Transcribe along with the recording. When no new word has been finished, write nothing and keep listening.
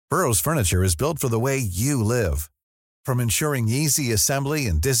Burrow's furniture is built for the way you live. From ensuring easy assembly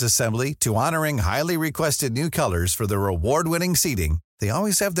and disassembly to honoring highly requested new colors for their award-winning seating, they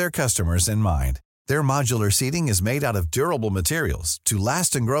always have their customers in mind. Their modular seating is made out of durable materials to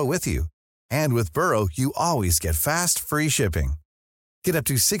last and grow with you. And with Burrow, you always get fast, free shipping. Get up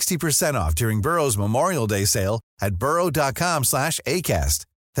to 60% off during Burrow's Memorial Day sale at burrow.com/ACAST.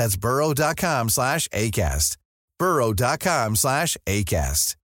 That's burrow.com/ACAST.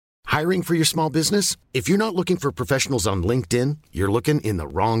 burrow.com/ACAST. Hiring for your small business? If you're not looking for professionals on LinkedIn, you're looking in the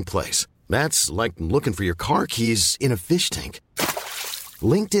wrong place. That's like looking for your car keys in a fish tank.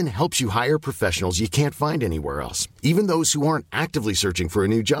 LinkedIn helps you hire professionals you can't find anywhere else, even those who aren't actively searching for a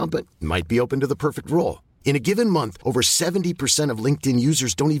new job but might be open to the perfect role. In a given month, over 70% of LinkedIn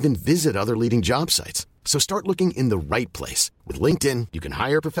users don't even visit other leading job sites. So start looking in the right place. With LinkedIn, you can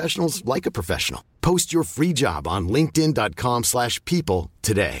hire professionals like a professional. Post your free job on linkedin.com/people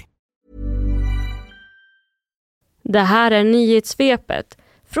today. Det här är Nyhetssvepet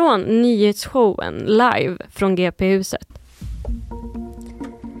från nyhetsshowen live från GP-huset.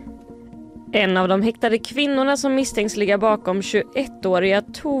 En av de häktade kvinnorna som misstänks ligga bakom 21-åriga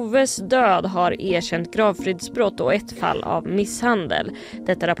Toves död har erkänt gravfridsbrott och ett fall av misshandel.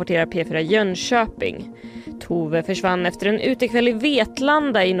 Detta rapporterar P4 Jönköping. Tove försvann efter en utekväll i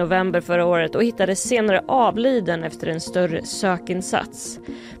Vetlanda i november förra året och hittades senare avliden efter en större sökinsats.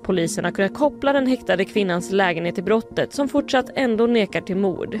 Polisen har kunnat koppla den häktade kvinnans lägenhet till brottet som fortsatt ändå nekar till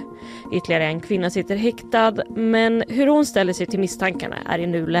mord. Ytterligare en kvinna sitter häktad, men hur hon ställer sig till misstankarna är i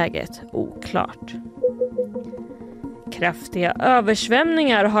nuläget oklart. Kraftiga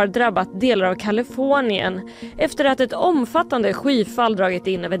översvämningar har drabbat delar av Kalifornien efter att ett omfattande skyfall dragit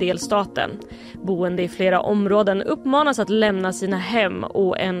in över delstaten. Boende i flera områden uppmanas att lämna sina hem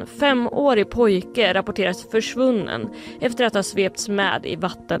och en 5-årig pojke rapporteras försvunnen efter att ha svepts med i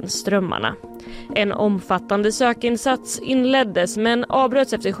vattenströmmarna. En omfattande sökinsats inleddes men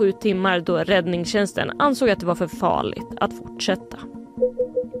avbröts efter 7 timmar då räddningstjänsten ansåg att det var för farligt att fortsätta.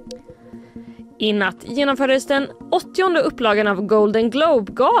 I natt genomfördes den 80:e upplagan av Golden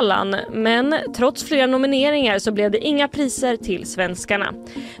Globe-galan, men trots flera nomineringar så blev det inga priser till svenskarna.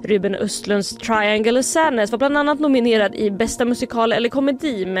 Ruben Östlunds Triangle of Sadness var bland annat nominerad i bästa musikal eller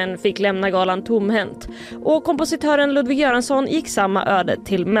komedi men fick lämna galan tomhänt. Och kompositören Ludwig Göransson gick samma öde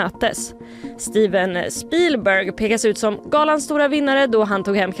till mötes. Steven Spielberg pekas ut som galans stora vinnare då han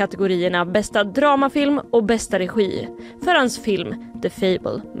tog hem kategorierna bästa dramafilm och bästa regi för hans film The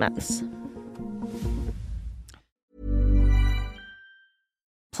Fabelmans.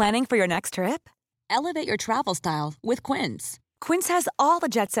 Planning for your next trip? Elevate your travel style with Quince. Quince has all the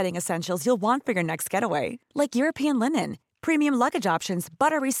jet-setting essentials you'll want for your next getaway, like European linen, premium luggage options,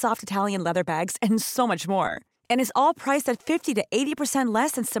 buttery soft Italian leather bags, and so much more. And is all priced at 50 to 80%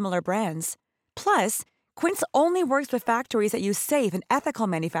 less than similar brands. Plus, Quince only works with factories that use safe and ethical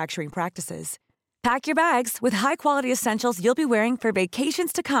manufacturing practices. Pack your bags with high-quality essentials you'll be wearing for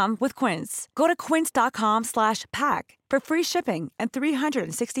vacations to come with Quince. Go to quince.com/pack for free shipping and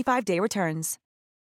 365-day returns.